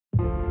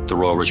the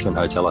Royal Richmond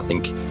Hotel. I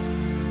think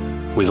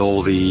with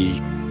all the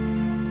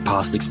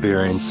past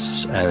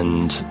experience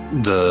and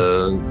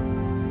the,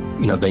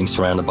 being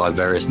surrounded by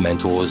various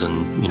mentors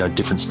and,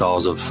 different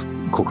styles of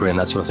cookery and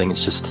that sort of thing,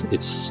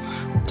 it's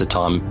a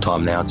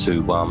time now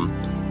to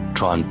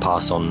try and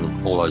pass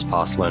on all those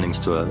past learnings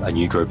to a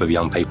new group of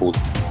young people.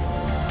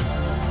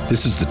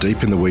 This is the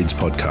Deep in the Weeds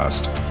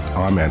podcast.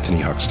 I'm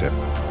Anthony Huckstep.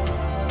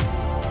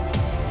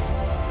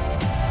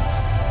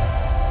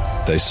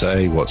 They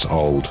say what's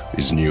old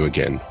is new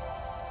again.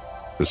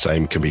 The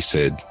same can be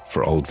said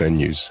for old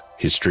venues,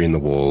 history in the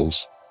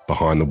walls,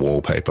 behind the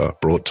wallpaper,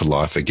 brought to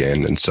life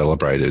again and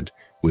celebrated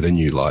with a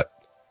new light.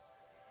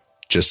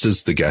 Just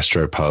as the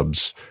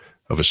gastropubs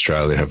of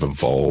Australia have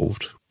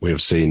evolved, we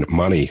have seen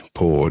money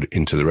poured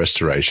into the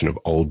restoration of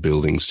old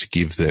buildings to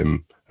give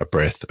them a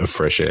breath of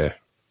fresh air.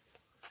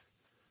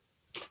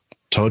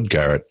 Todd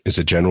Garrett is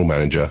a general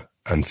manager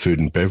and food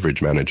and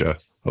beverage manager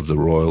of the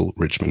Royal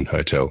Richmond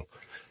Hotel.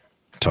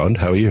 Todd,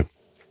 how are you?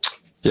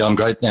 Yeah, I'm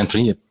great,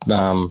 Anthony.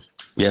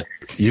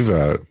 You've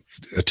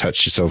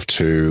attached yourself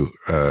to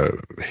a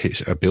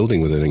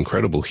building with an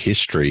incredible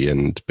history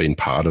and been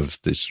part of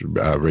this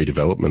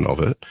redevelopment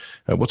of it.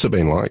 What's it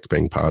been like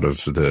being part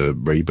of the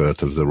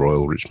rebirth of the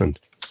Royal Richmond?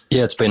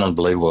 Yeah, it's been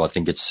unbelievable. I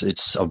think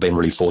I've been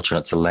really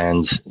fortunate to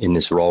land in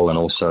this role and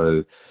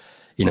also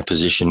in a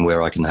position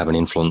where I can have an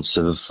influence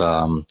of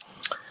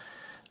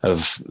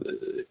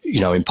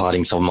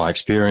imparting some of my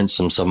experience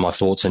and some of my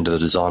thoughts into the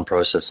design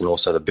process and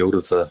also the build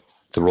of the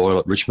Royal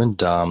at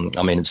Richmond.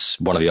 It's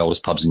one of the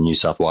oldest pubs in New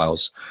South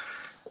Wales,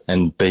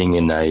 and being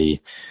in a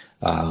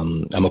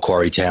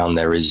Macquarie town,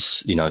 there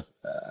is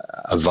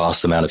a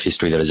vast amount of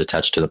history that is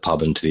attached to the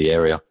pub and to the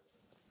area.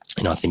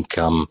 I think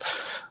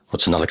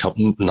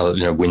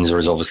Windsor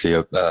is obviously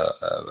a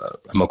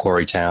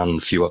Macquarie town.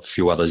 A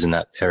few others in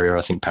that area.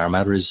 I think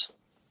Parramatta is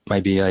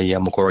maybe a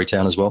Macquarie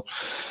town as well.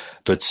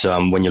 But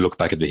when you look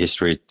back at the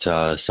history,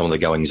 some of the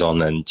goings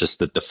on and just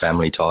the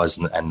family ties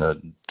and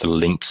the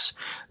links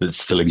that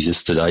still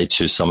exist today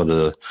to some of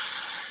the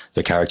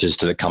characters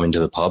that come into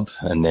the pub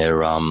and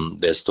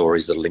their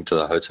stories that are linked to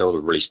the hotel are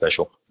really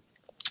special.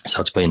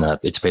 So it's been a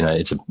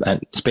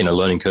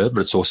learning curve,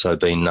 but it's also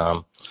been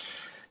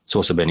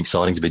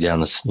exciting to be down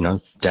in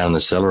the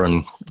cellar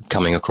and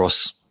coming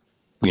across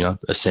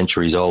a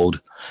centuries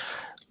old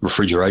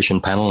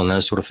refrigeration panel and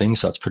those sort of things.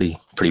 So it's pretty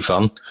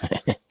fun.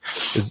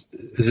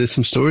 Is there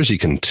some stories you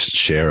can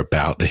share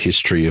about the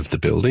history of the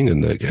building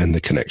and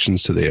the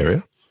connections to the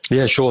area?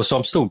 Yeah, sure. So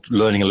I'm still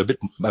learning a little bit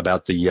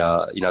about the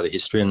the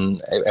history,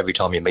 and every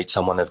time you meet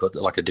someone, they've got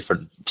like a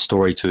different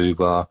story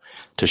to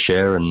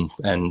share, and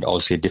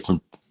obviously a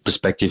different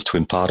perspective to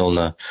impart on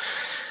the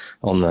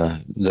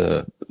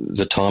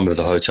time of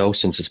the hotel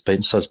since it's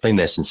been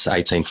there since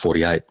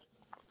 1848.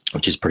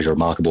 Which is pretty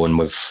remarkable, and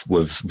we've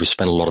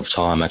spent a lot of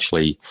time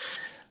actually,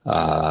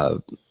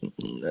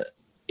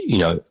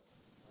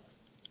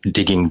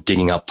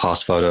 digging up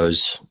past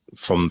photos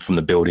from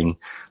the building.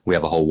 We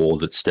have a whole wall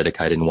that's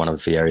dedicated in one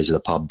of the areas of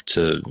the pub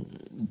to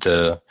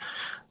the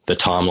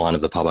timeline of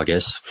the pub, I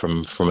guess,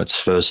 from its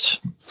first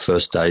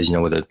days.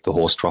 With the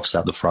horse troughs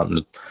out the front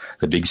and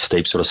the big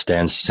steep sort of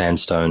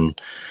sandstone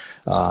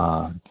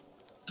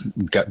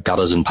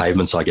gutters and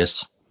pavements, I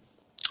guess.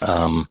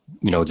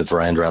 The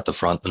veranda out the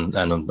front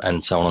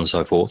and so on and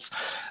so forth,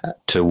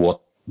 to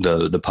what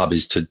the pub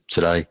is to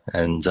today.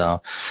 And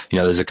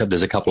there's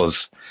a couple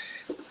of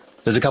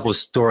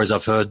stories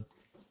I've heard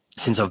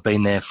since I've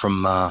been there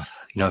from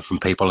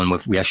people, and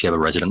we actually have a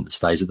resident that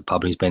stays at the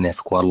pub and he's been there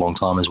for quite a long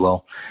time as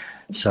well.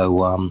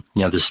 So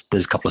there's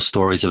a couple of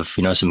stories of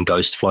some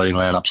ghosts floating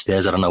around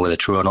upstairs. I don't know whether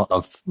true or not.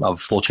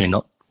 I've fortunately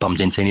not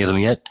bumped into any of them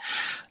yet.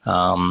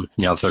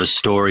 I've heard a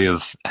story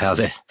of how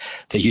there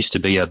used to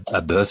be a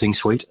birthing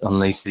suite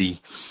underneath the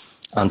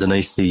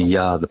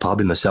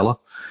pub in the cellar.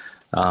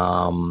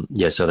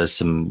 So there's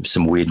some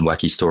weird and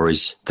wacky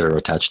stories that are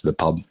attached to the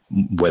pub.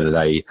 Whether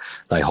they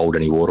hold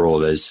any water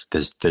or there's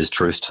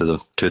truth to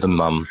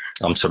them, I'm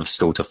sort of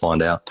still to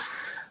find out.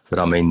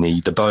 But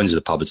the bones of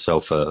the pub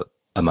itself are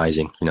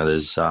amazing.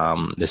 There's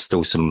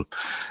still some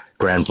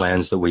grand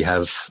plans that we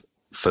have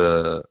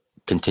for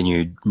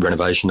continued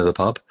renovation of the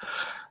pub.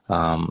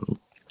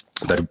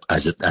 But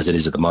as it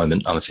is at the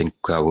moment, I think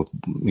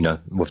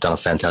we've done a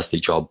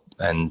fantastic job,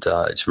 and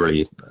it's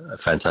really a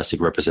fantastic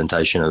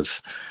representation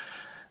of,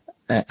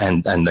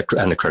 and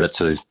the credit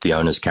to the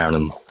owners,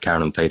 Karen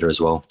and Peter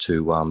as well,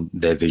 to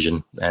their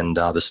vision and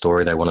the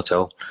story they want to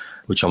tell,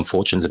 which I'm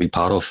fortunate to be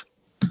part of.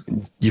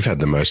 You've had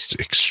the most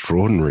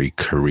extraordinary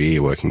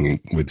career working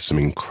with some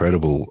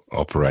incredible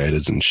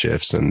operators and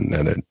chefs and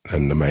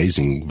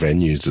amazing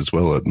venues as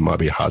well. It might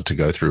be hard to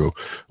go through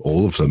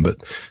all of them, but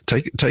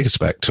take us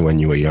back to when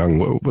you were young.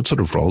 What sort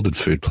of role did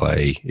food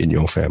play in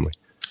your family?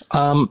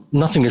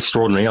 Nothing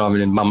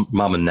extraordinary. Mum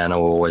and Nana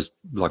were always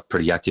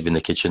pretty active in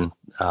the kitchen.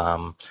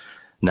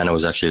 Nana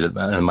was actually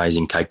an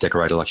amazing cake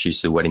decorator. She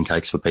used to do wedding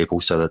cakes for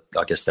people, so that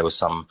I guess there was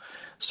some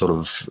sort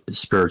of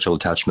spiritual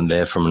attachment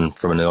there from an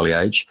early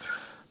age.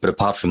 But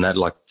apart from that,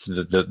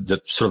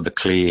 the sort of the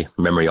clear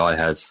memory I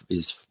have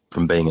is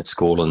from being at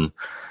school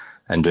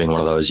and doing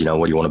one of those,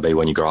 what do you want to be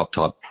when you grow up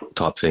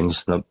type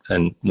things.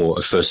 And more,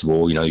 first of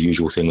all, the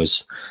usual thing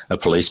was a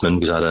policeman,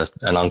 because I had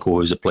an uncle who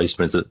was a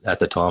policeman at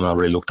the time, and I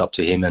really looked up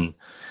to him and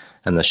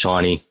the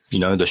shiny,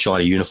 the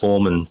shiny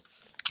uniform and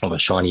all the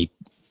shiny,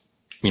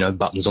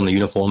 buttons on the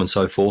uniform and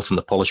so forth, and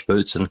the polished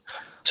boots, and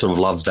sort of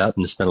loved that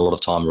and spent a lot of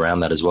time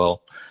around that as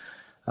well.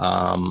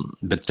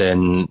 But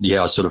then,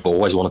 I sort of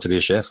always wanted to be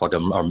a chef. Like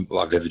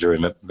I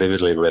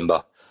vividly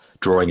remember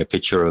drawing a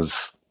picture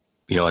of,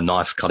 a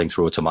knife cutting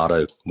through a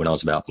tomato when I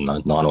was about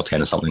 9 or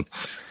 10 or something.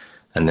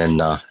 And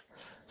then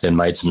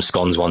made some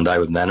scones one day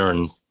with Nana,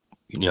 and,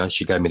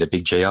 she gave me the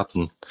big G up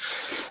and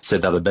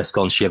said they were the best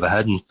scones she ever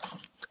had. And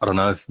I don't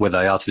know where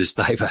they are to this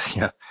day,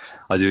 but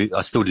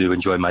I still do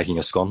enjoy making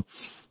a scone.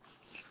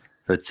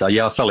 But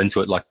I fell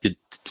into it. Like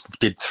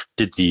did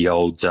the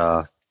old,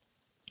 back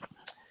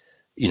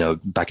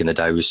in the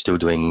day, we were still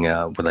doing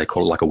what they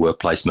call it, like a work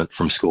placement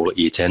from school at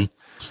year 10.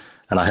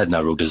 And I had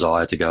no real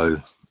desire to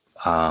go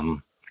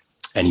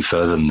any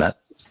further than that.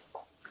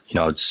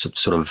 I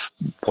sort of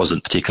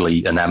wasn't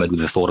particularly enamoured with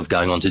the thought of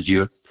going on to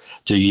year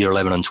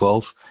 11 and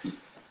 12.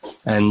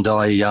 And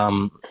I,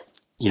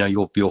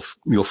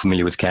 you're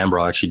familiar with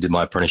Canberra. I actually did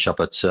my apprenticeship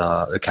at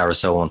a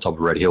Carousel on top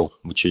of Red Hill,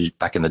 which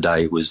back in the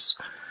day was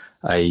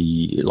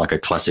a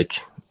classic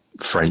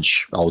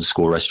French old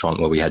school restaurant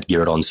where we had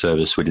guéridon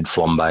service. We did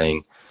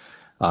flambeing,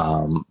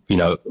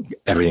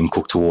 everything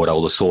cooked to order,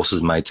 all the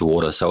sauces made to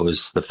order. So it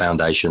was, the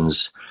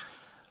foundations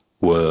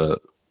were,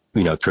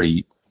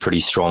 pretty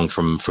strong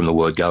from the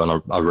word go.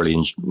 And I really,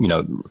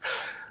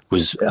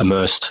 was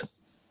immersed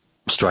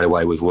straight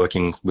away with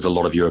working with a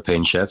lot of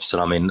European chefs.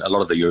 And I mean, a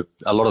lot of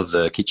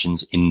the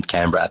kitchens in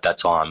Canberra at that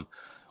time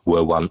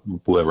were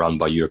run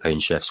by European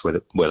chefs,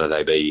 whether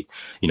they be,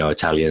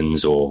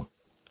 Italians or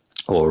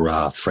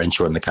French,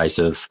 or in the case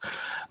of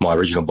my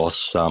original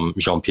boss,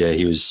 Jean-Pierre,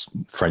 he was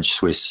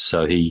French-Swiss,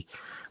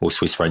 or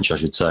Swiss-French, I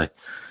should say.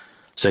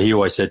 So he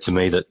always said to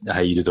me that,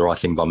 hey, you do the right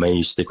thing by me,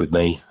 you stick with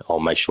me, I'll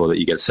make sure that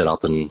you get set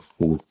up and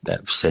we'll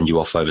send you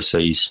off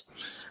overseas,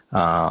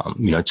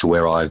 to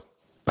where I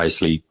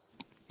basically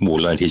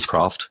learned his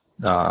craft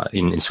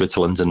in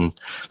Switzerland. And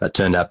that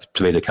turned out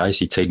to be the case.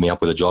 He teed me up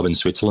with a job in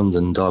Switzerland,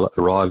 and I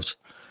arrived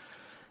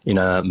in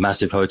a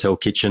massive hotel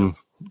kitchen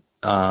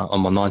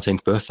on my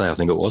 19th birthday, I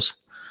think it was,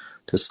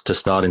 to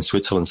start in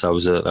Switzerland. So it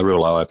was a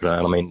real eye-opener.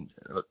 And I mean,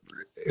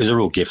 it was a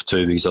real gift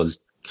too, because I was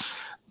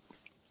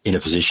in a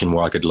position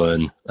where I could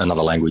learn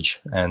another language,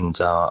 and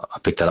I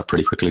picked that up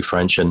pretty quickly,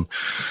 French. And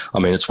I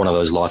mean, it's one of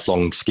those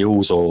lifelong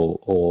skills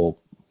or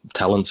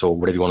talents, or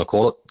whatever you want to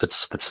call it,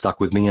 that's stuck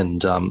with me.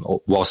 And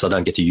whilst I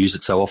don't get to use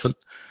it so often,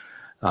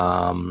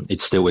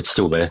 it's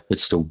still there.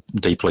 It's still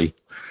deeply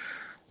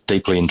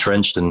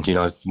entrenched. And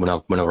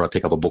whenever I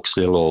pick up a book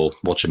still or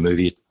watch a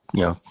movie,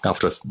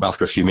 after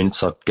a few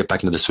minutes, I get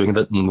back into the swing of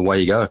it, and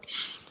away you go.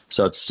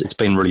 So it's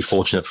been really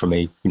fortunate for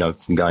me,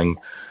 from going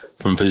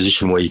from a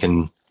position where you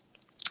can,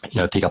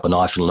 pick up a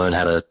knife and learn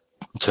how to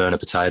turn a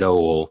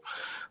potato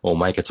or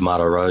make a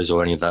tomato rose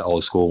or any of that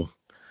old school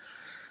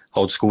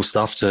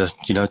stuff to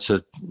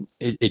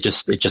it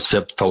just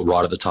felt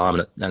right at the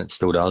time, and it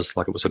still does.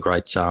 Like it was a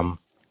great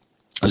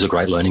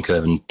learning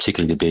curve, and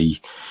particularly to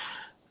be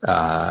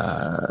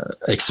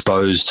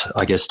exposed,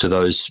 I guess, to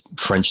those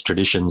French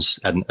traditions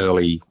at an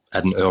early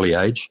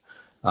age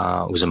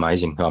was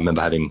amazing. I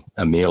remember having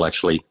a meal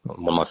actually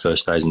on one of my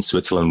first days in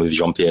Switzerland with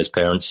Jean-Pierre's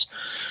parents.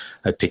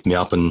 They picked me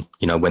up and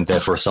went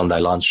there for a Sunday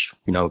lunch.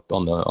 On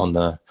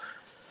the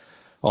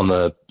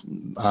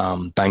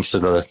banks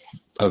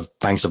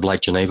of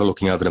Lake Geneva,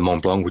 looking over to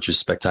Mont Blanc, which was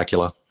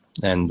spectacular.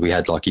 And we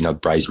had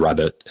braised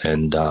rabbit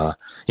and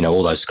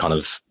all those kind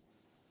of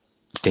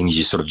things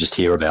you sort of just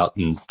hear about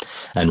and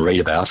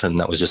read about, and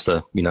that was just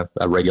a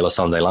regular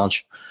Sunday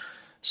lunch.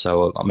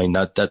 So I mean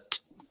that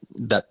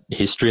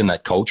history and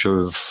that culture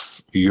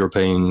of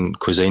European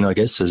cuisine, I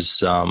guess,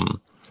 is I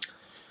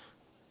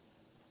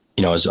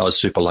was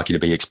super lucky to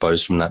be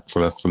exposed from that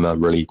from a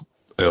really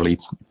early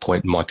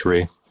point in my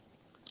career,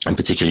 and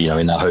particularly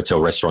in that hotel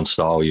restaurant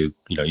style, you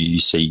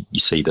see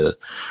the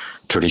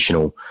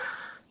traditional.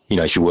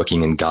 If you're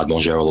working in garde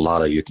manger or the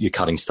larder, you're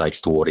cutting steaks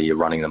to order, you're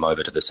running them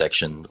over to the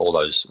section, all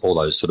those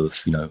sort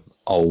of,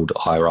 old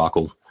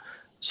hierarchical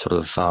sort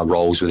of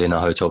roles within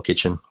a hotel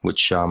kitchen,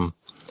 which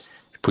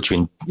put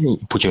you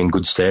in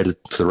good stead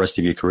for the rest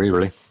of your career,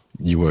 really.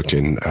 You worked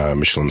in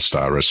Michelin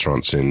star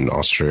restaurants in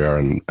Austria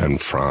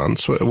and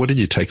France. What did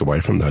you take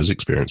away from those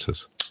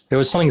experiences? There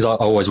was something I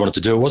always wanted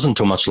to do. It wasn't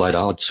until much later.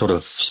 I'd sort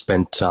of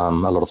spent a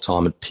lot of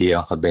time at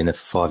Pier. I'd been there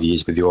for 5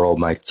 years with your old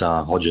mate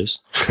Hodges,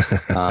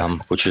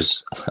 which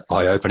was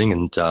eye-opening.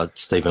 And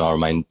Steve and I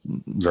remain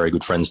very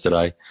good friends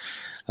today.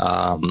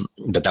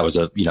 But that was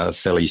a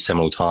fairly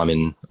seminal time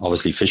in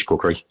obviously fish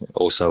cookery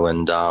also,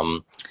 and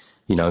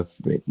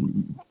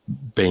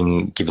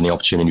being given the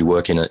opportunity to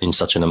work in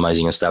such an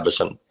amazing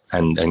establishment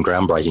and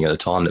groundbreaking at the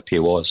time that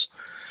Pier was.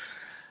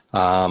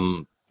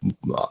 I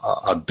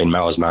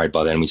was married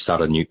by then. We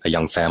started a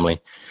young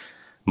family.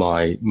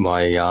 My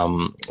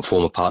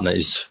former partner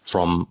is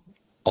from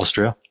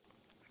Austria,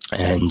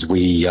 and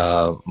we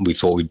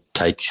thought we'd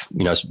take,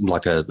 you know,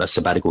 like a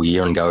sabbatical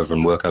year and go over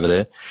and work over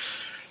there.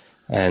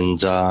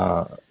 And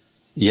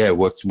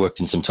worked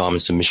in some time in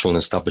some Michelin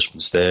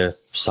establishments there.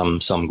 Some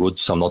good,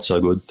 some not so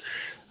good.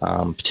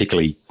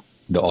 Particularly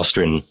the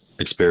Austrian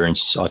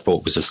experience, I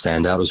thought was a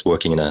standout. I was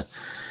working in a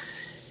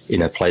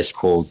place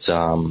called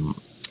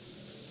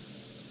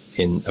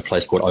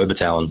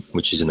Obertauern,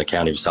 which is in the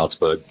county of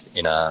Salzburg,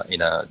 in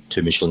a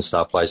 2 Michelin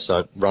star place,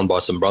 so run by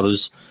some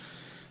brothers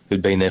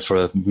who'd been there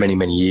for many,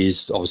 many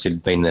years. Obviously,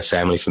 been in their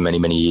family for many,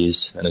 many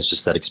years, and it's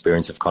just that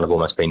experience of kind of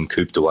almost being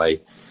cooped away.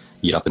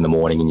 You get up in the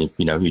morning and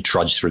you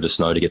trudge through the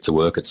snow to get to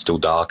work. It's still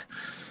dark.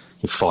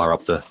 You fire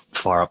up the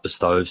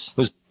stove. It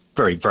was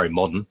very, very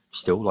modern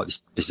still. Like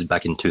this is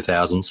back in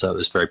 2000, so it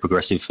was very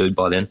progressive food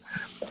by then.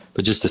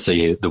 But just to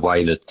see the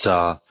way that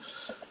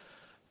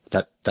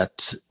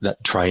that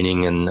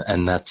training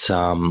and that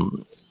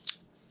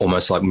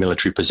almost like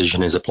military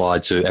precision is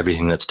applied to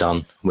everything that's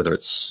done, whether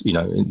it's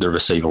the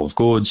receival of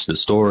goods, the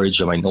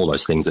storage. I mean, all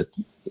those things that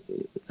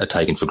are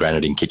taken for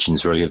granted in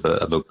kitchens, really of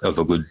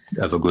a good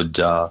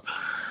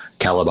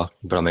caliber.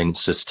 But I mean,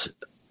 it's just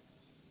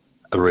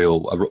a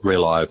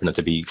real eye opener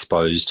to be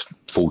exposed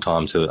full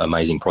time to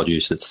amazing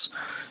produce that's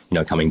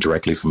coming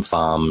directly from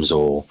farms,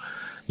 or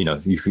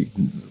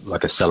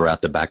like a cellar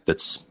out the back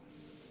that's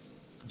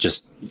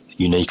just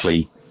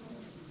uniquely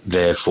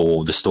there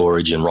for the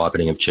storage and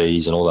ripening of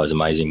cheese and all those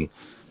amazing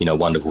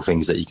wonderful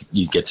things that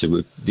you get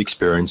to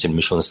experience in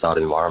Michelin starred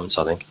environments,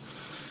 I think.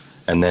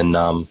 And then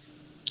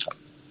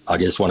I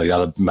guess one of the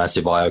other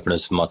massive eye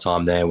openers for my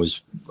time there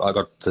was I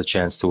got the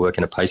chance to work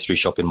in a pastry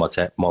shop in my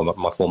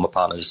former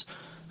partner's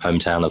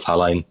hometown of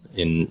Hallein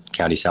in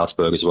County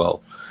Salzburg as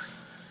well.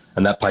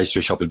 And that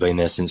pastry shop had been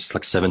there since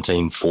like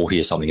 1740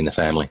 or something in the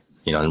family.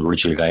 And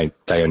originally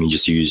they only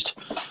just used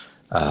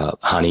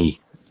honey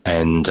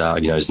and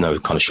there's no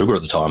kind of sugar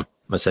at the time,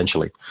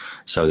 essentially.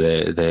 So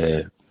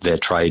their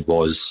trade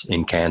was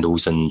in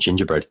candles and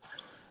gingerbread,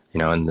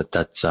 and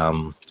that's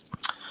Herr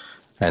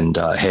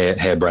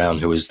Brown,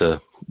 who was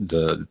the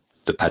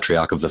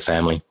patriarch of the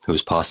family, who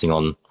was passing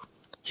on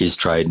his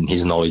trade and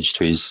his knowledge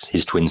to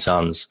his twin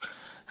sons,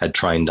 had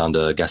trained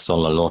under Gaston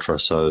Lenôtre.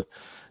 So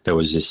there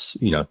was this,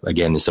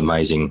 again, this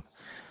amazing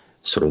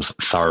sort of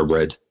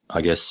thoroughbred,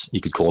 I guess you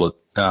could call it,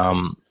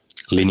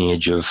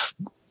 lineage of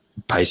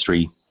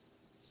pastry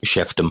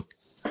chefdom,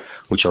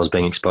 which I was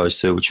being exposed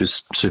to, which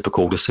was super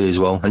cool to see as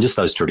well. And just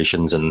those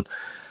traditions and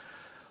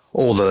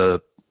all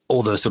the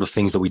sort of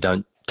things that we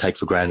don't take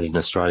for granted in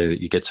Australia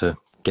that you get to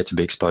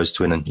be exposed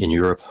to in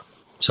Europe.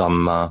 So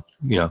I'm, I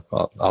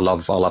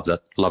love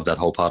that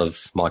whole part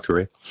of my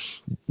career.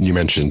 You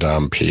mentioned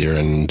Pierre,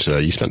 and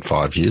you spent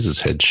 5 years as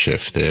head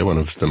chef there, one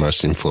of the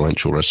most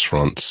influential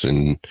restaurants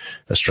in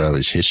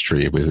Australia's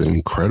history, with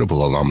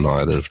incredible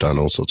alumni that have done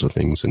all sorts of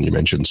things. And you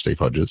mentioned Steve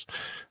Hodges.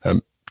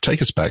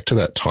 Take us back to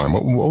that time.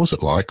 What was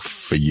it like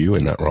for you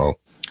in that role?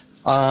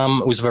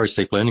 It was a very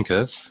steep learning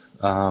curve.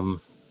 Greg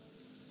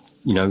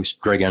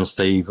and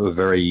Steve were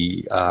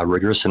very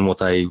rigorous in what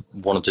they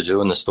wanted to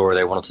do and the story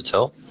they wanted to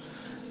tell.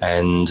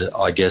 And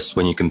I guess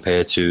when you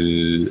compare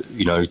to,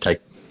 take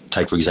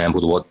for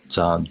example, to what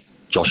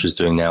Josh is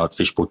doing now at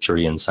Fish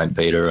Butchery in St.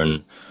 Peter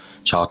and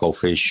Charcoal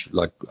Fish,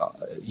 like,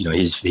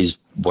 his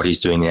what he's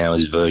doing now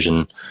is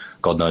version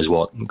God knows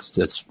what.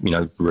 It's,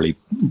 really,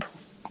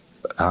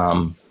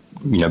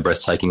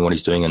 breathtaking what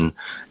he's doing and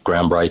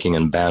groundbreaking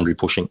and boundary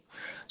pushing.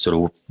 Sort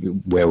of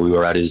where we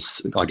were at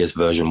is, I guess,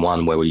 version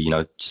 1, where we,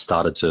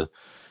 started to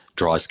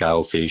dry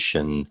scale fish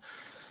and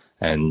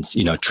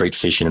treat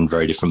fish in a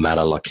very different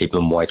manner, like keep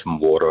them away from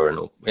water and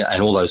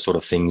all those sort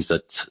of things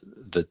that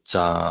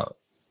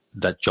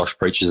Josh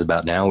preaches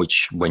about now.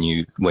 Which when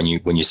you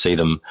see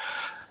them,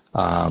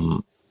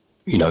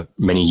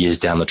 many years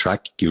down the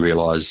track, you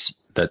realise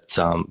that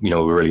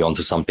we're really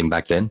onto something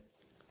back then.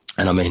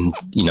 And I mean,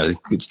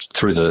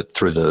 through the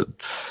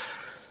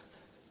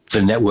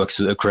networks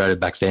that were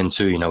created back then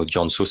too, with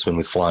John Sussman,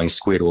 with Flying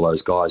Squid, all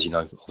those guys,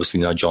 obviously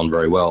know John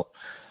very well.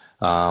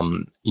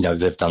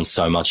 They've done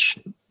so much,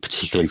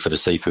 particularly for the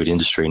seafood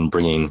industry, and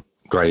bringing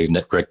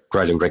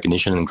greater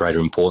recognition and greater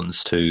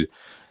importance to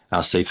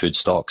our seafood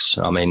stocks.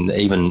 I mean,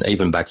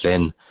 even back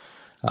then,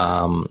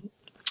 some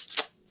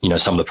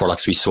of the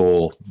products we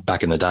saw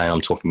back in the day, and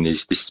I'm talking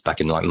this is back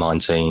in like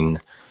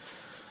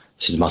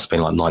this must have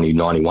been like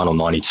 91 or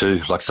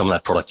 92. Like some of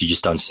that product you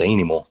just don't see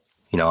anymore,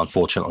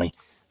 unfortunately,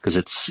 because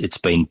it's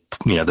been,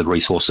 the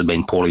resources have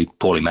been poorly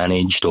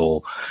managed,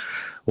 or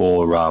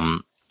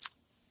the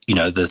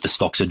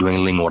stocks are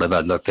dwindling or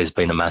whatever. Look, there's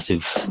been a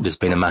massive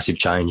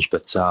change,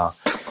 but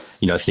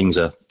things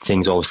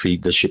obviously,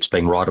 the ship's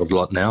being righted a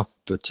lot now,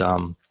 but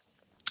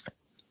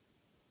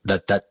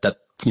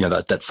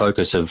that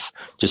focus of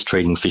just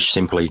treating fish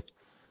simply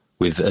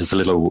with as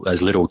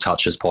little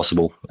touch as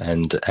possible,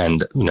 and there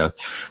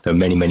were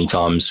many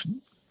times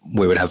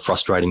we would have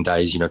frustrating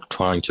days,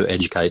 trying to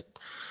educate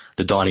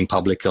the dining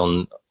public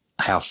on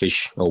how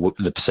fish, or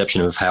the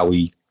perception of how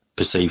we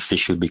perceive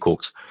fish should be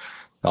cooked,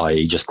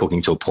 i.e. just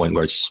cooking to a point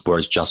where it's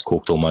just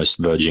cooked, almost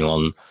verging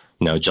on,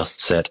 just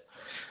set.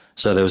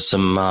 So there was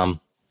some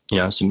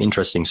some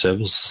interesting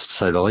service, to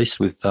say the least,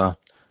 with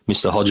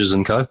Mr. Hodges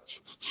and Co.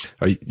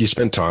 You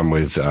spent time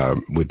with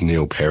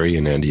Neil Perry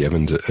and Andy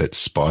Evans at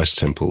Spice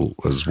Temple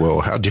as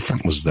well. How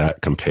different was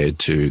that compared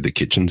to the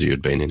kitchens you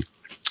had been in?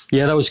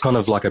 Yeah, that was kind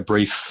of like a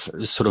brief,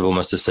 sort of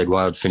almost a segue.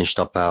 I'd finished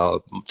up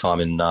our time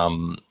in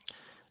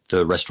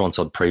the restaurants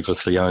I'd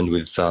previously owned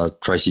with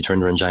Tracy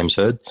Trinder and James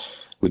Hurd.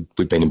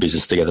 We'd been in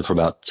business together for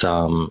about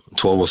 12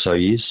 or so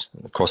years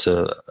across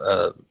a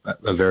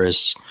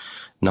various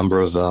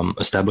number of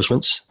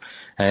establishments.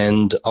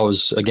 And I'd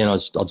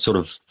sort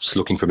of just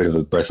looking for a bit of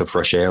a breath of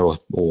fresh air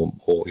or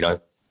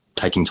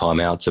taking time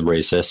out to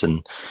reassess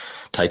and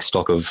take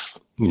stock of,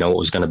 what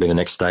was going to be the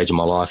next stage of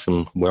my life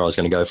and where I was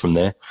going to go from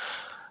there,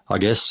 I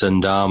guess.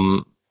 And, I'd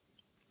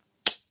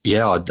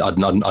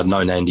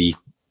known Andy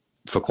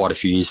for quite a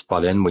few years by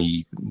then.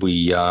 We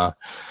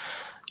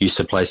used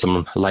to play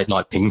some late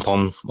night ping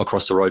pong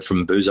across the road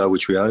from Buzo,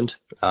 which we owned,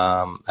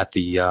 at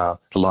the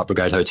Light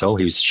Brigade Hotel.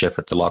 He was chef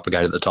at the Light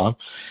Brigade at the time.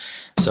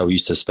 So we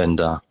used to spend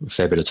a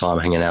fair bit of time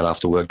hanging out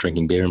after work,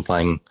 drinking beer and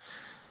playing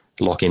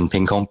lock-in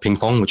ping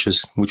pong, which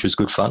was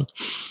good fun.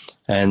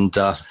 And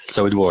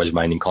so we'd always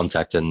remained in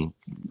contact, and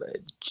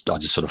I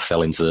just sort of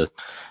fell into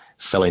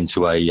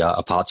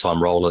a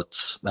part-time role at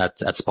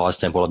Spice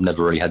Temple. I'd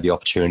never really had the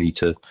opportunity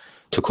to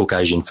cook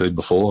Asian food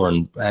before,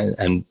 and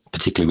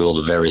particularly with all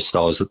the various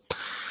styles of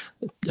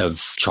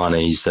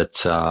Chinese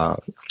that I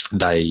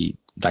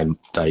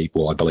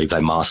believe they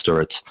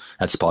master at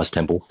Spice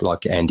Temple.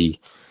 Like Andy's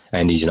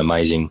an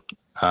amazing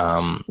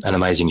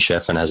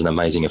chef and has an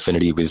amazing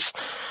affinity with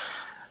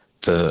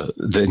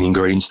the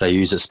ingredients they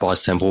use at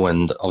Spice Temple,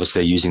 and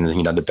obviously they're using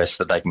the best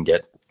that they can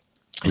get.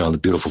 The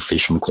beautiful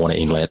fish from Corner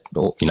Inlet,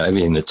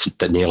 everything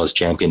that Neil has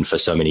championed for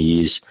so many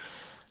years.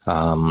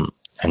 That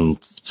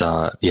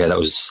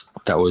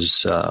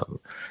was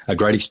a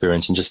great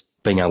experience, and just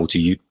being able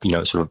to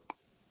sort of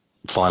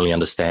finally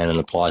understand and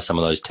apply some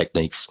of those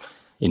techniques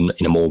in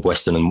a more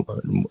Western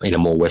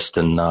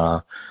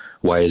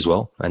way as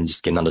well, and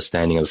just get an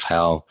understanding of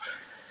how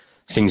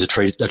things are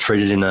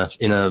treated in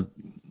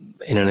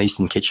an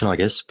Eastern kitchen, I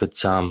guess.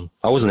 But I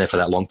wasn't there for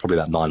that long, probably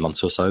about 9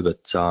 months or so.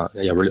 But I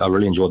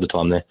really enjoyed the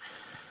time there,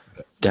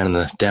 down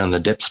in the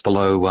depths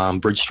below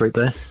Bridge Street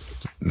there.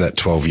 That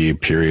 12-year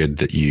period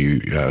that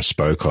you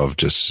spoke of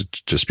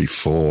just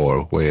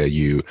before, where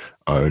you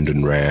owned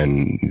and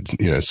ran,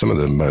 some of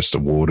the most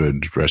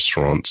awarded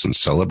restaurants and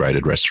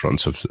celebrated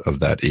restaurants of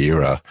that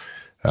era,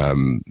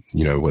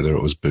 whether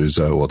it was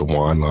Buzo or the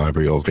Wine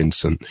Library or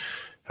Vincent.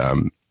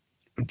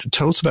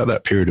 Tell us about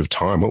that period of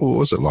time. What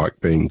was it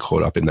like being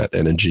caught up in that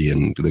energy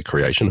and the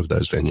creation of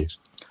those venues?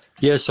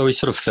 Yeah, so we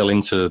sort of fell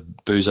into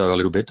Buzo a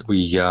little bit.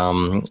 We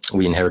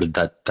inherited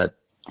that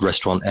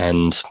restaurant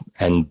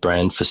and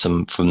brand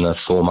from the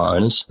former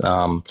owners,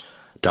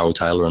 Darryl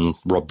Taylor and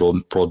Rob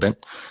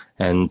Broadbent,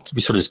 and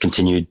we sort of just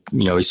continued.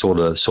 We saw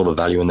the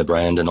value in the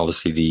brand, and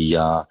obviously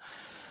the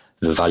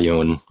value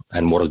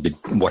and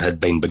what had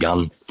been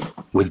begun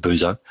with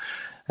Buzo,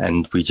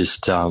 and we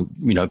just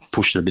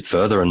pushed it a bit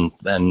further and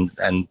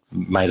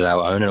made it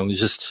our own. And it was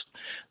just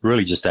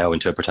really just our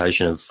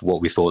interpretation of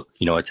what we thought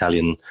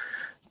Italian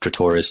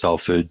trattoria style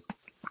food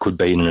could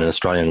be in an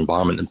Australian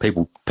environment, and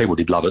people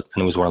did love it.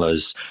 And it was one of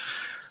those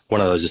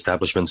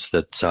establishments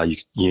that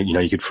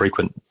you could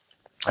frequent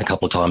a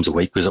couple of times a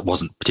week, because it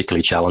wasn't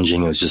particularly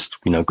challenging. It was just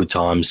good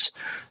times,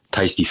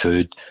 tasty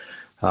food.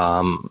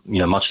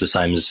 Much the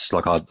same as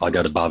like I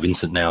go to Bar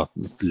Vincent now,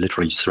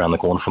 literally just around the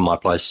corner from my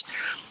place.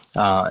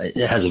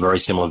 It has a very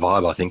similar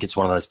vibe. I think it's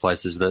one of those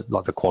places that,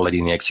 like, the quality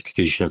and the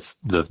execution of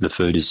the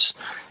food is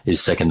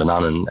second to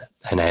none,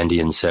 and Andy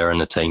and Sarah and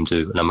the team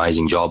do an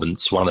amazing job. And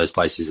it's one of those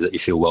places that you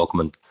feel welcome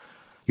and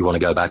you want to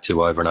go back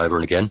to over and over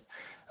and again.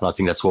 And I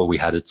think that's what we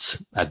had at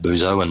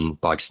Buzo, and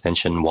by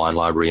extension Wine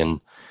Library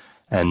and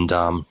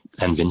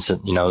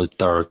Vincent.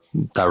 They're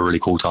really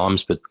cool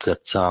times, but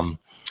that's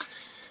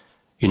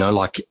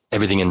like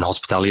everything in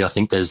hospitality, I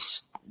think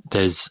there's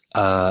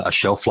a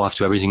shelf life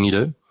to everything you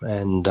do,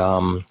 and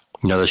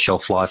the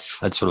shelf life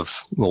had sort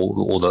of,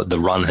 or the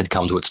run had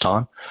come to its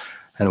time,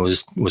 and it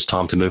was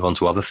time to move on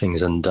to other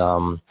things. And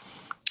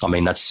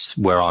that's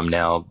where I'm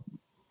now,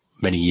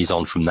 many years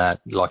on from that.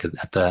 Like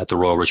at the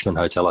Royal Richmond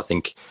Hotel, I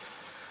think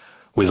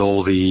with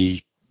all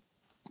the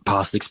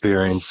past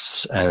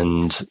experience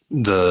and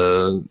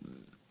the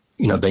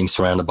being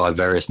surrounded by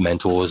various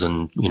mentors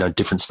and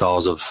different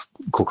styles of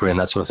cookery and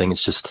that sort of thing,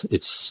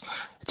 it's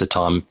a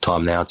time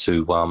now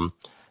to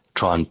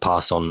try and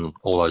pass on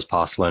all those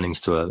past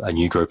learnings to a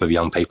new group of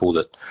young people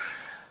that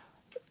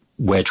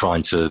we're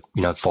trying to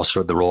foster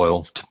at the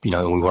Royal.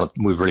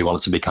 We really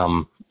want it to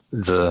become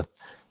the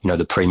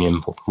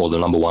premium or the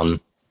number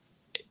one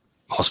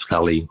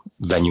hospitality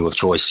venue of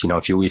choice.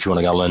 If you want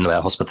to go learn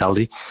about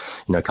hospitality,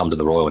 come to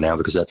the Royal now,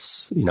 because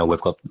that's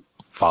we've got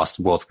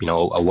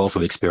a wealth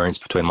of experience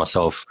between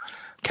myself,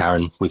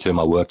 Karen, with whom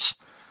I worked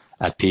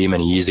at Pier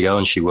many years ago,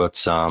 and she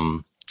worked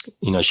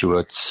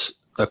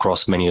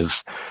across many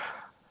of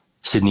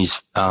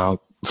Sydney's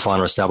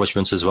finer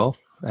establishments as well,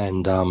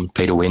 and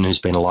Peter Wynn, who's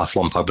been a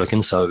lifelong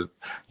publican. So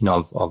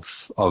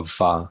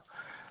I've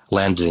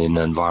landed in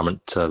an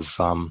environment of,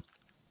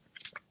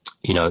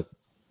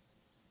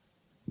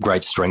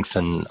 great strength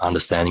and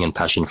understanding and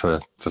passion for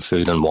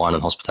food and wine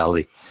and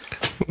hospitality.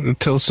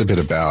 Tell us a bit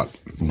about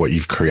what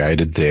you've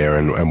created there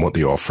and what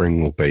the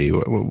offering will be.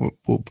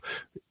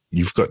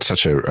 You've got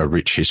such a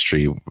rich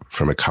history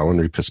from a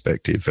culinary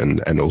perspective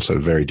and also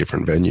very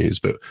different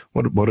venues, but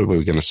what are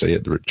we going to see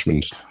at the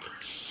Richmond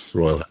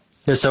Royal?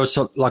 Yeah, so it's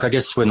not, like, I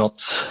guess we're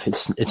not,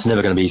 it's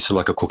never going to be sort of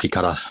like a cookie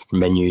cutter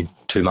menu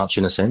too much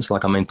in a sense.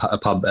 Like, I mean, a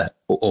pub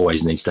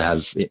always needs to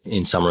have,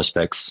 in some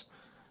respects,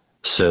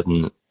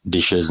 certain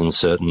dishes and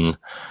certain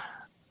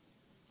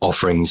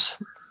offerings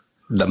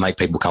that make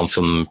people come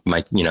from,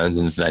 they know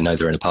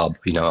they're in a pub.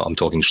 I'm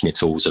talking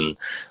schnitzels and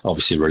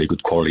obviously really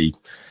good quality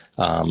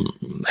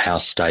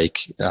house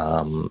steak.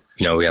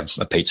 We have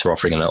a pizza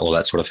offering and all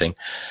that sort of thing.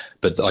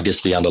 But I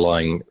guess the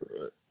underlying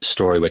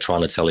story we're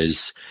trying to tell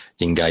is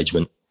the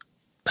engagement.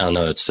 I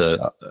know it's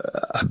a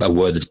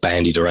word that's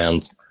bandied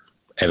around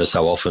ever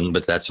so often,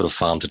 but that sort of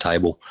farm to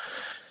table.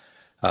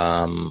 You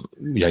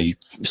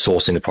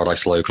sourcing the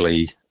products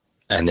locally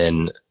and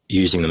then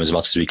using them as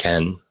much as we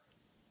can,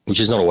 which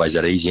is not always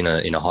that easy in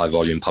a high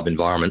volume pub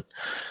environment,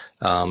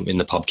 in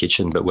the pub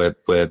kitchen. But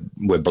we're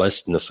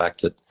blessed in the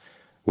fact that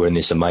we're in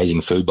this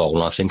amazing food bowl,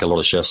 and I think a lot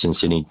of chefs in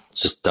Sydney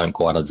just don't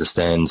quite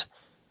understand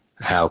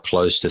how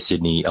close to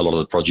Sydney a lot of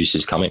the produce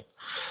is coming.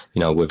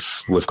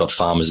 We've got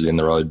farmers in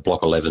the road,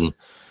 Block 11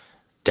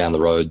 down the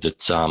road,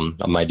 that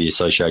I made the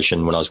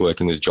association when I was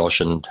working with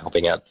Josh and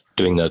helping out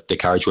doing the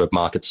carriage work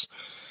markets.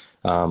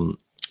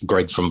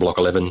 Greg from Block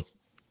 11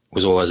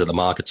 was always at the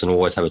markets and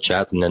always have a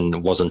chat, and then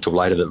it wasn't until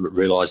later that we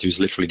realised he was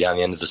literally down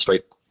the end of the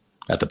street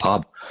at the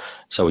pub.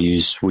 So we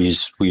use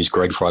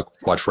Greg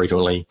quite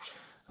frequently.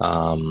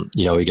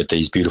 We get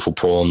these beautiful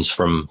prawns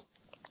from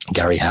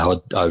Gary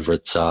Howard over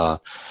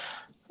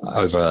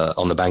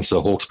on the banks of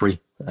the Hawkesbury.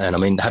 And I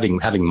mean,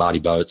 having Marty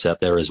Boats out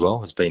there as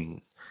well has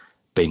been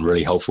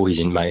really helpful.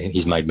 He's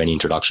made many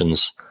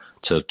introductions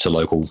to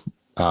local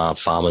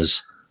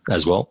farmers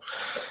as well.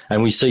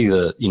 And we see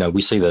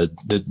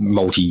the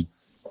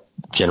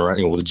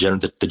multi-generating, or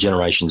the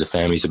generations of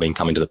families have been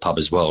coming to the pub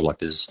as well. Like,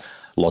 there's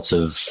lots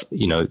of,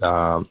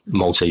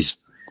 Maltese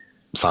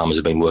farmers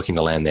have been working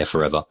the land there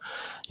forever,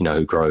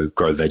 who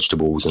grow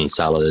vegetables and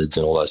salads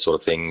and all those sort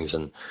of things.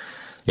 And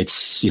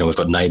it's, we've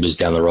got neighbours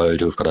down the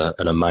road who've got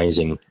an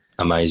amazing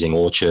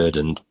orchard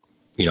and,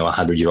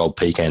 100-year-old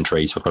pecan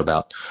trees. We've got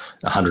about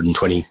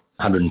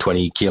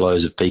 120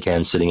 kilos of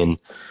pecans sitting in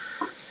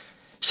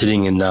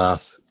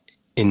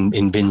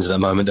bins at the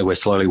moment that we're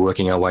slowly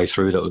working our way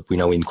through, that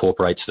we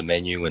incorporate to the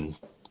menu. And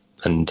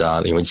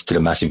we just did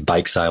a massive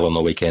bake sale on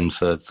the weekend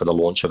for the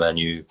launch of our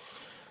new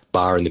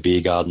bar in the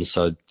beer garden.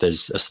 So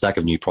there's a stack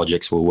of new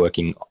projects we're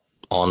working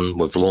on,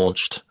 we've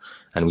launched,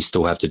 and we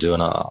still have to do.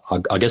 And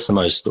I guess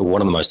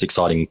one of the most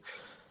exciting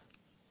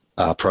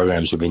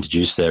programs we've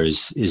introduced there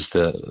is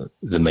the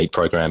meat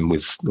program.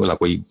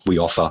 We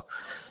offer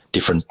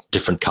different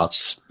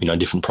cuts,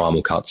 different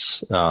primal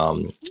cuts,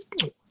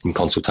 in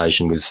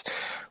consultation with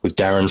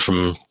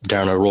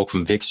Darren O'Rourke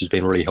from Vix, who's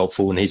been really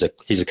helpful. And he's a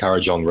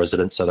Currajong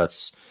resident, so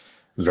that's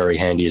very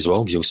handy as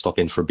well, because he'll stop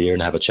in for a beer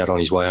and have a chat on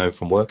his way home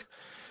from work.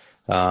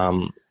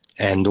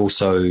 And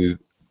also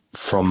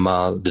from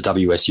the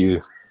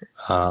WSU,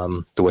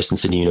 the Western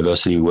Sydney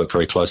University, we work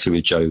very closely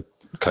with Joe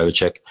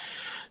Kovacek,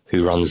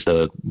 who runs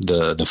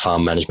the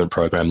farm management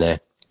program there.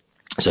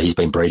 So he's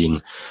been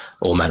breeding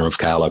all manner of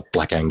cow, like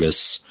Black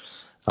Angus,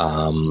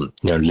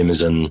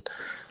 Limousin.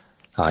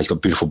 He's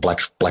got beautiful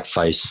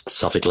black-faced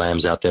Suffolk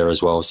lambs out there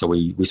as well. So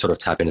we sort of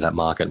tap into that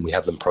market, and we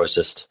have them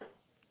processed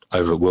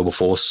over at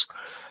Wilberforce.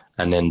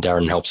 And then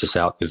Darren helps us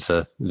out with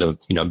the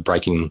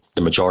breaking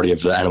the majority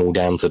of the animal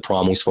down to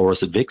primals for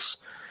us at Vix.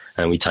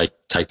 And we take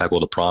back all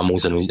the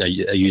primals and we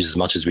use as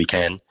much as we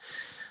can,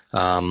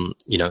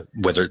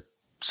 whether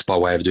it's by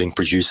way of doing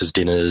producers'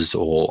 dinners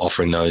or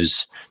offering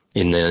those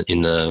in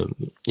the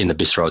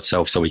bistro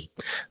itself. So we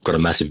got a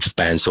massive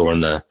bandsaw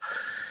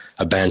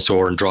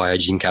and dry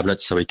aging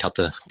cabinets. So we cut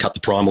the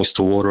primals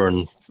to order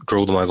and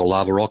grill them over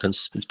lava rock. And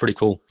it's pretty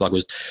cool. I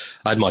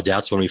had my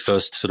doubts when we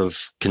first sort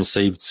of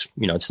conceived.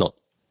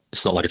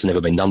 It's not like it's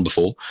never been done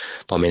before.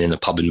 But I mean, in a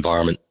pub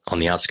environment on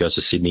the outskirts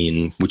of Sydney,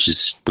 and which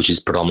is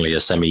predominantly a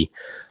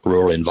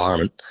semi-rural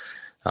environment,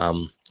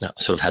 I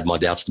sort of had my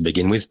doubts to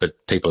begin with.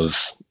 But people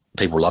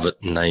love it,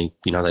 and they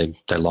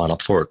line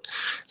up for it.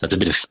 That's a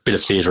bit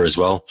of theatre as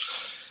well.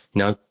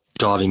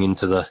 Diving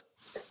into the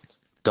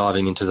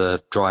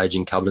dry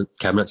aging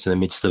cabinets in the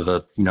midst of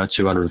a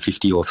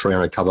 250 or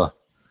 300 cover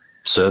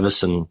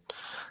service and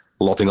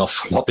lopping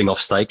off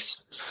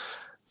steaks,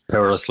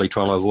 perilously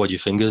trying to avoid your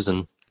fingers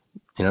and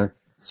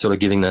sort of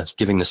giving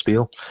the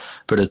spiel.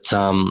 But it's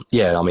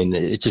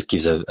it just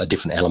gives a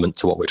different element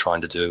to what we're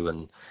trying to do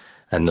and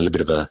a little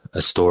bit of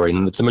a story.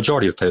 And the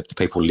majority of the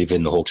people who live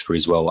in the Hawkesbury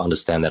as well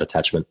understand that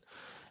attachment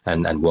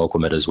and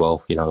welcome it as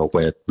well.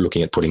 We're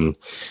looking at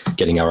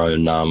getting our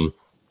own.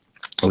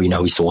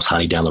 We source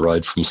honey down the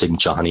road from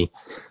Signature Honey.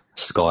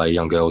 Sky, a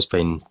young girl's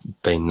been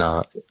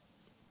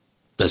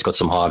has got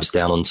some hives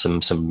down on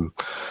some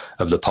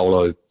of the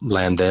polo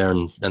land there,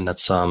 and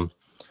that's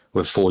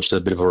we've forged a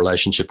bit of a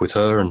relationship with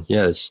her, and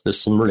yeah, there's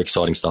some really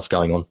exciting stuff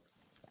going on.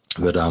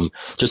 But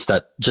just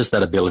that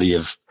ability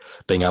of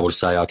being able to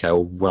say, okay,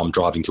 well, when I'm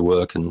driving to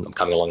work and I'm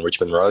coming along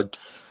Richmond Road,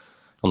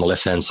 on the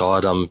left hand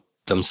side, I'm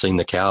seeing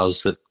the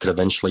cows that could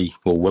eventually,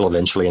 or will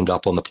eventually, end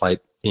up on the plate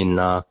in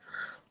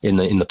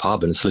the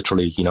pub, and it's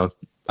literally, you know,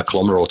 a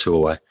kilometre or two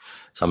away.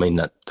 So I mean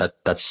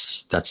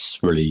that's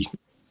really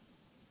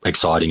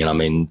exciting, and I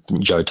mean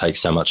Joe takes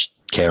so much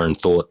care and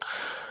thought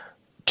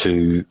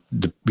to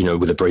the, you know,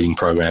 with the breeding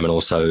program, and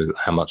also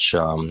how much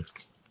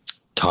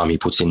time he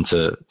puts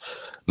into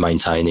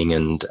maintaining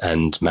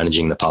and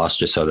managing the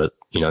pasture, so that,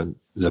 you know,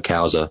 the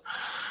cows are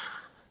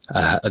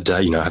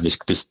you know, have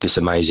this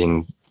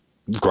amazing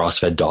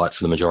grass-fed diet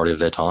for the majority of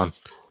their time,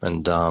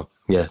 and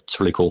yeah, it's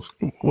really cool.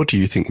 What do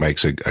you think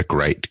makes a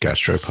great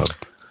gastropub?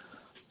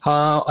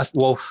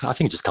 Well, I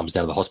think it just comes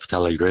down to the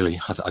hospitality, really.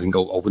 I think I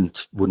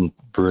wouldn't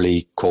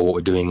really call what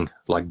we're doing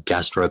like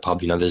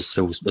gastropub. You know, there's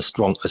still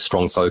a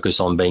strong focus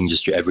on being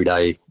just your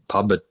everyday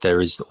pub, but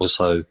there is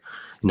also, you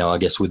know, I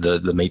guess with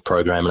the meat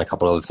program and a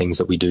couple of other things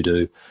that we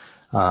do,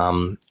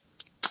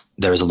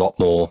 there is a lot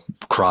more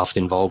craft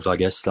involved, I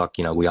guess. Like,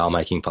 you know, we are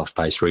making puff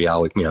pastry.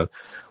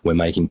 We're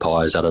making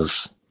pies out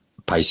of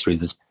pastry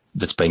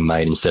that's being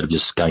made, instead of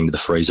just going to the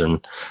freezer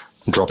and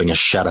dropping a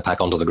shatter pack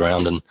onto the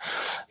ground and,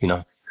 you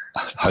know,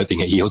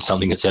 hoping it yields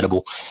something that's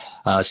edible.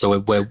 So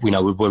we're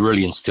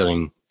really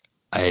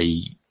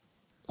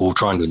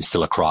trying to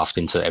instill a craft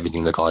into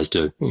everything the guys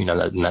do. You know,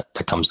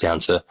 that comes down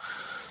to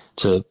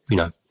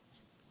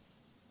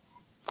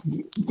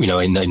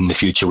in the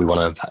future we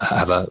want to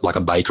have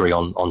a bakery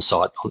on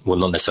site. Well,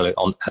 not necessarily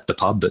at the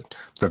pub, but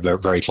very,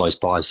 very close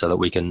by, so that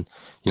we can,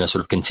 you know,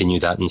 sort of continue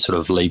that and sort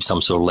of leave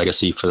some sort of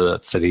legacy for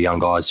the young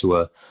guys who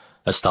are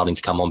starting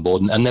to come on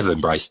board and they've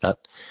embraced that.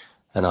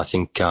 And I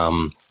think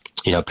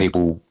you know,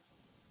 people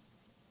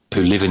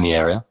who live in the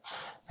area,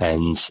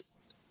 and,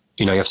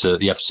 you know, you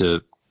have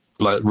to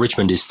like,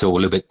 Richmond is still a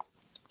little bit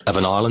of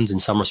an island in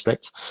some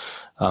respects.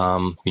 You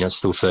know, it's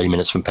still 30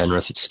 minutes from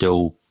Penrith. It's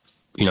still,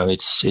 you know,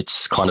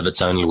 it's kind of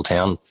its own little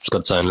town. It's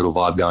got its own little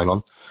vibe going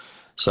on.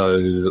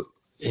 So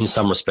in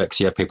some respects,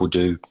 yeah, people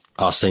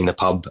are seeing the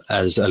pub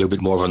as a little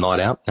bit more of a night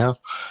out now,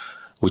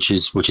 which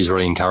is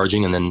really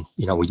encouraging. And then,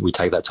 you know, we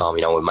take that time,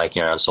 you know, we're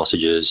making our own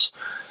sausages.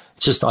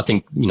 It's just, I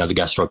think, you know, the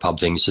gastropub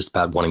thing is just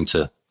about wanting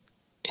to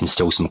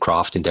instill some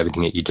craft into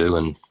everything that you do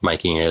and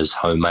making it as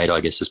homemade, I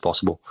guess, as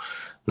possible.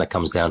 And that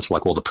comes down to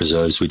like all the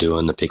preserves we do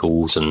and the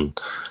pickles and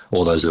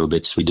all those little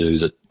bits we do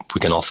that we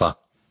can offer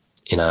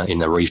in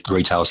a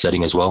retail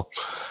setting as well,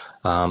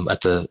 at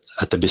the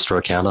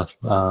bistro counter.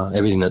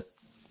 Everything that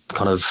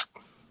kind of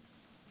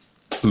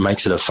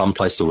makes it a fun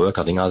place to work.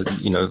 I think,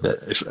 you know,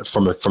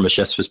 from a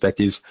chef's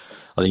perspective,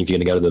 I think if you're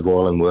going to go to the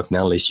Royal and work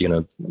now, at least you're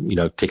going to, you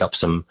know, pick up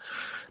some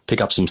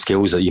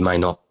skills that you may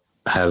not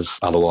have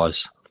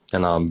otherwise.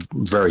 And I'm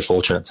very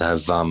fortunate to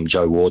have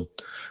Jo Ward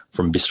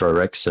from Bistro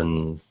Rex,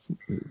 and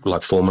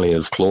like formerly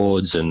of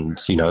Claude's, and,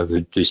 you know,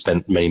 who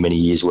spent many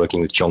years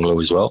working with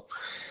Chonglu as well.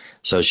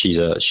 So she's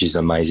an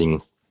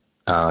amazing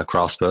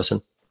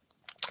craftsperson,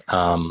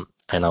 and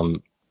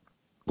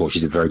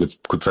she's a very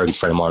good friend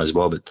of mine as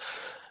well. But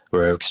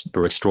we're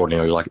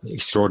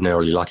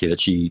extraordinarily lucky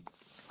that she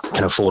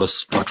can afford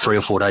us like 3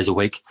 or 4 days a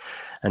week,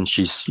 and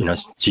she's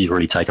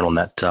really taken on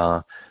that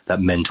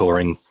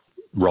mentoring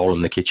role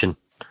in the kitchen,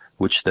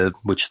 which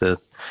the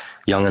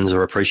young'uns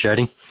are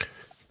appreciating.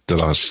 The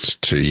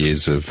last 2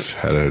 years have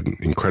had an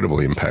incredible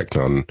impact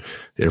on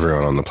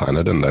everyone on the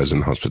planet and those in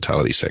the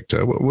hospitality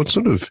sector. What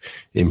sort of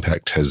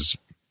impact has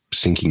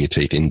sinking your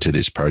teeth into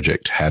this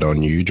project had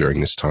on you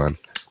during this time?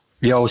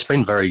 Yeah, well, it's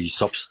been very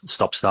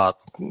stop-start.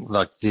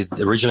 Like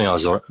originally I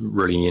was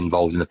really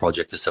involved in the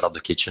project to set up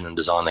the kitchen and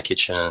design the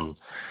kitchen,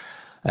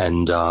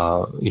 and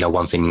you know,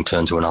 one thing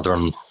turned to another,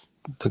 and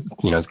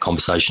the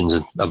conversations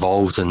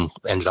evolved and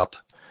ended up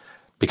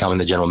becoming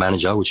the general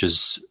manager, which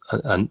is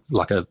a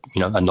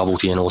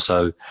novelty, and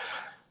also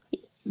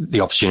the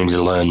opportunity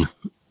to learn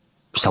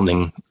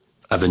something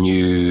of a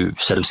new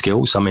set of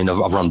skills. I mean,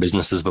 I've run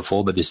businesses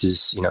before, but this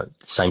is, you know,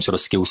 same sort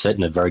of skill set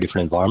in a very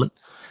different environment.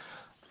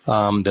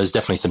 There's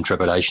definitely some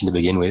trepidation to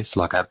begin with.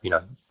 Like, you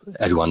know,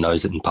 everyone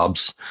knows that in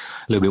pubs,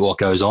 a little bit what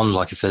goes on.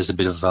 Like if there's a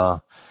bit of,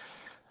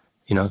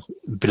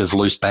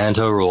 loose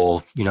banter,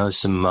 or, you know,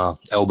 some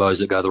elbows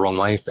that go the wrong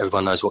way,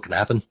 everyone knows what can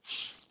happen.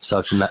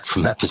 So from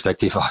that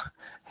perspective,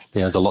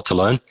 there's a lot to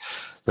learn.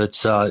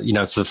 But, you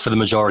know, for the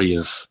majority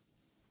of,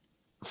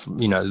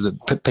 you know,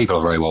 the people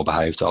are very well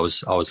behaved. I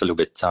was a little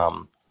bit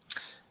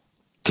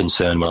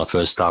concerned when I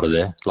first started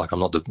there. Like I'm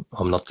not the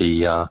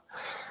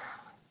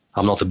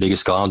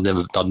biggest guy.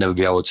 I'd never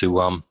be able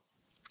to,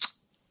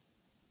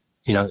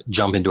 you know,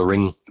 jump into a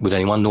ring with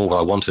anyone, nor would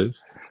I want to,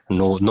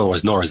 nor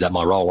is that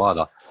my role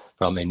either.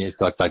 But I mean,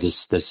 it's like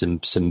there's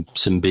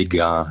some big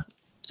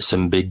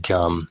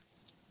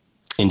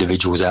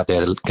individuals out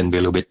there that can be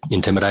a little bit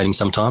intimidating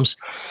sometimes.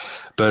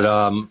 But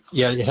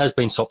yeah, it has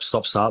been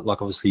stop-start.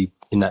 Like obviously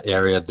in that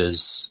area,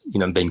 there's, you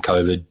know, been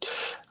COVID.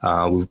 We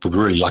were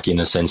really lucky in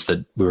the sense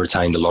that we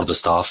retained a lot of the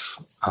staff,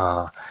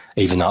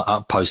 even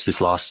post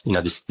this last,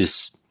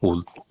 this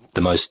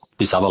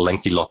other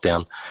lengthy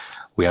lockdown.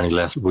 We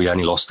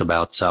only lost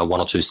about 1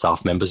 or 2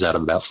 staff members out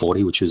of about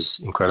 40, which was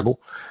incredible.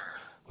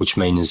 Which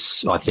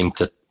means I think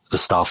that the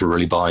staff are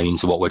really buying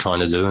into what we're trying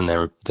to do, and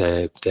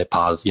they're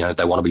part of,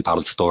 they want to be part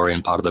of the story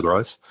and part of the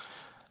growth.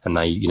 And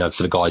they,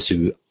 for the guys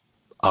who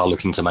are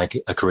looking to make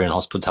a career in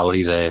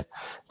hospitality, they're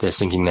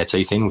sinking their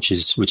teeth in, which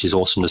is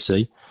awesome to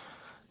see.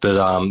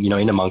 But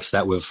in amongst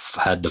that, we've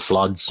had the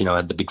floods.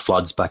 Had the big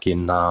floods back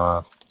in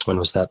when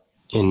was that?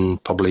 In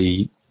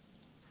probably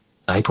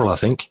April, I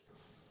think,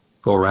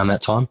 or around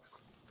that time.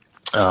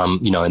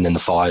 And then the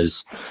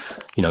fires,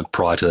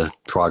 prior to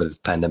the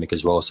pandemic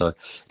as well. So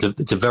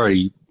it's a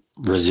very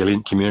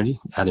resilient community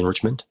out in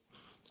Richmond.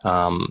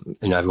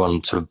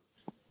 Everyone sort of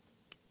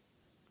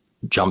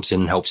jumps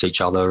in and helps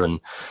each other, and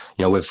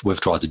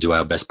we've tried to do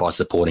our best by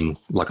supporting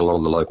like a lot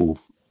of the local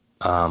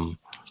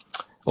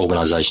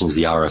organisations,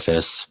 the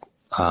RFS.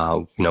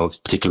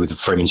 Particularly with the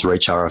Freeman's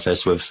Reach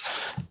RFS,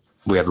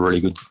 we have a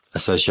really good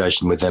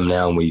association with them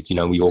now, and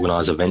we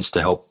organise events to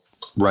help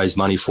raise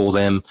money for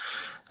them.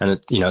 And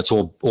it's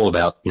all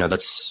about,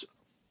 that's,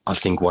 I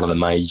think, one of the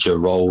major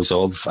roles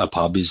of a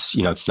pub is,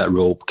 that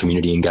real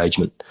community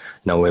engagement.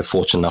 We're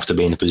fortunate enough to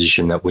be in a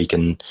position that we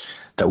can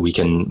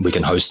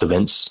host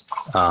events,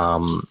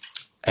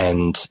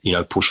 and,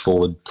 push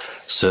forward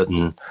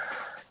certain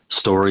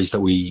stories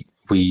that we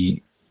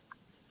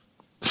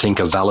think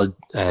are valid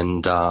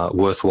and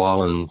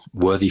worthwhile and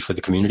worthy for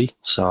the community.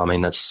 So, I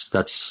mean, that's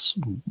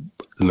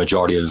the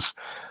majority of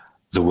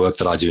the work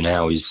that I do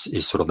now is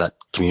sort of that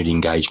community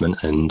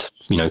engagement and,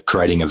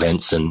 creating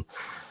events and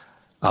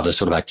other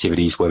sort of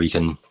activities where we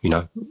can,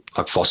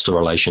 like foster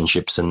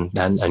relationships and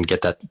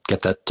get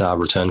that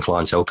return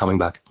clientele coming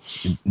back.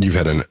 You've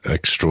had an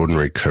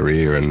extraordinary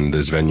career, and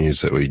there's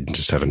venues that we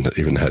just haven't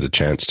even had a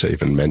chance to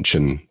even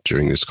mention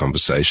during this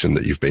conversation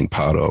that you've been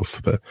part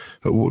of. But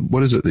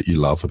what is it that you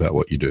love about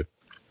what you do?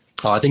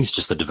 I think it's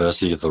just the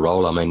diversity of the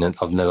role. I mean,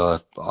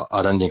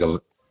 I don't think I've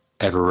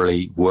ever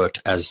really worked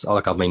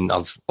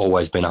I've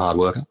always been a hard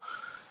worker.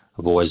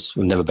 I've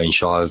never been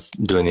shy of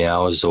doing the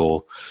hours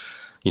or,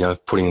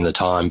 putting in the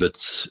time.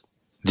 But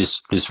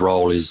this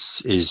role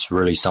is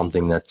really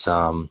something that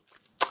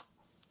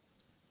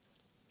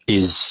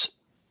is,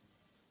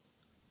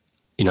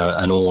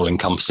 an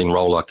all-encompassing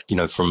role. Like,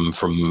 from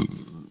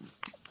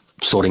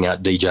sorting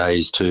out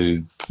DJs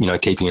to,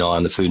 keeping an eye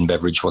on the food and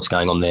beverage, what's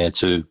going on there,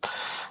 to,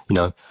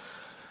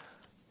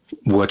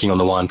 working on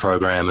the wine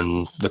program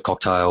and the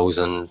cocktails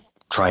and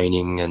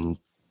training and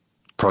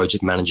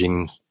project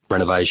managing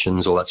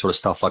renovations, all that sort of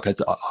stuff. Like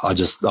I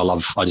just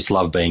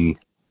love being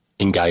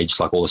engaged,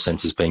 like all the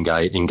senses being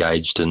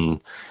engaged and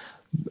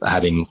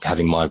having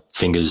my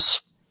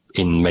fingers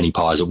in many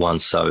pies at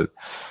once. So,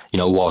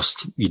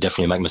 whilst you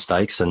definitely make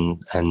mistakes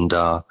and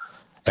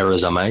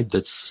errors are made,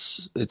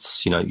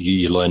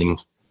 you're learning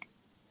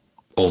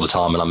all the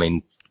time. And I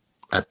mean,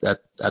 at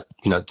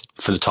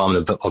for the time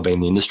that I've been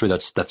in the industry,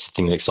 that's the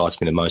thing that excites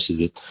me the most,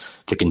 is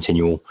the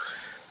continual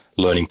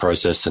learning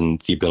process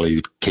and the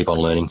ability to keep on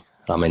learning.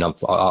 I mean,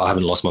 I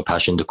haven't lost my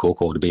passion to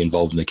cook or to be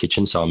involved in the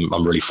kitchen, so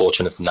I'm really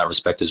fortunate from that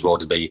respect as well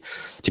to be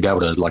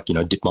able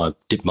to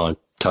dip my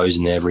toes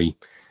in there every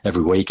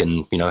week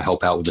and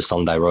help out with the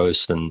Sunday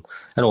roast and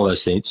all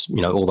those things,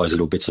 all those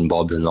little bits and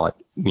bobs, and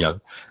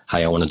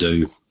hey, I want to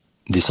do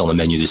this on the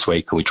menu this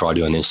week. Can we try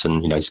doing this?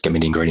 And just get me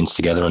the ingredients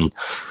together, and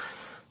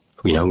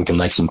we can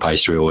make some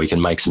pastry or we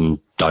can make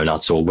some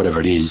donuts or whatever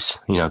it is.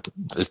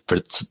 But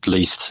it's at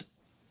least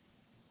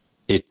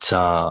it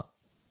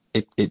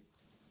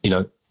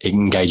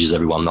engages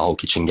everyone, the whole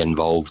kitchen get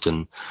involved,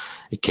 and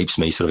it keeps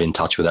me sort of in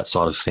touch with that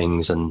side of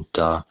things. And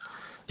I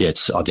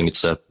think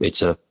it's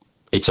a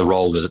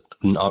role that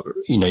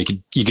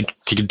you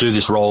could do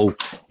this role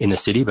in the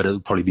city, but it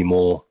would probably be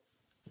more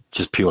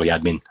just purely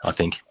admin, I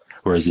think.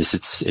 Whereas this,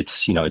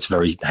 it's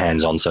very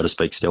hands on, so to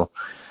speak, still.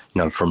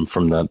 From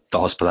the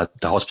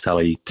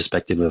hospitality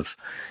perspective of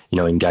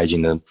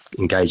engaging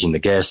the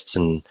guests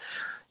and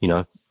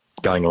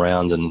going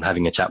around and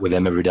having a chat with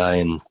them every day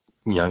and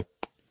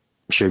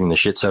shooting the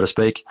shit, so to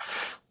speak,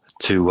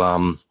 to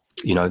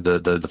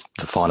the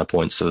finer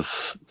points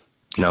of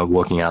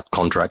working out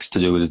contracts to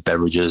do with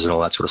beverages and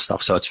all that sort of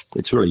stuff. So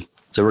it's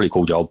a really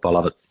cool job. I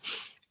love it.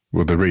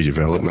 Well, the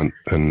redevelopment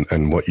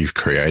and what you've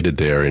created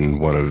there in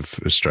one of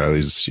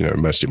Australia's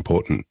most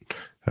important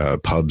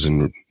pubs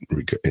in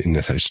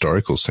a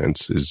historical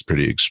sense is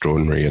pretty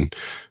extraordinary, and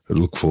I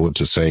look forward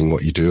to seeing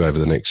what you do over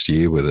the next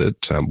year with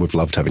it. We've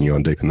loved having you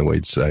on Deep in the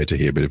Weeds today to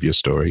hear a bit of your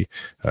story.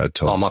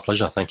 Oh, my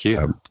pleasure. Thank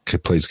you.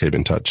 Please keep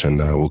in touch, and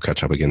we'll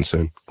catch up again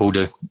soon. Will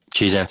do.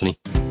 Cheers, Anthony.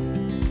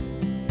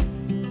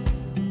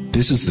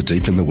 This is the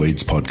Deep in the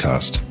Weeds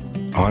podcast.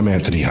 I'm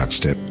Anthony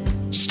Huckstep.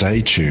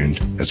 Stay tuned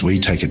as we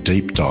take a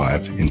deep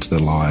dive into the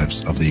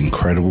lives of the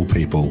incredible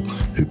people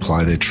who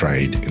ply their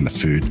trade in the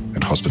food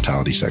and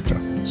hospitality sector.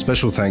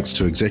 Special thanks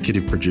to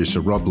executive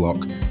producer Rob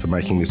Locke for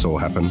making this all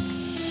happen.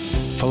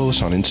 Follow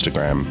us on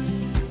Instagram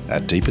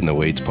at Deep in the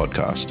Weeds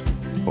Podcast.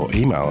 or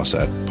email us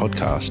at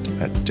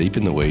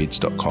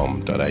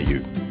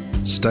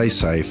podcast@deepintheweeds.com.au. Stay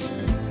safe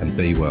and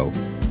be well.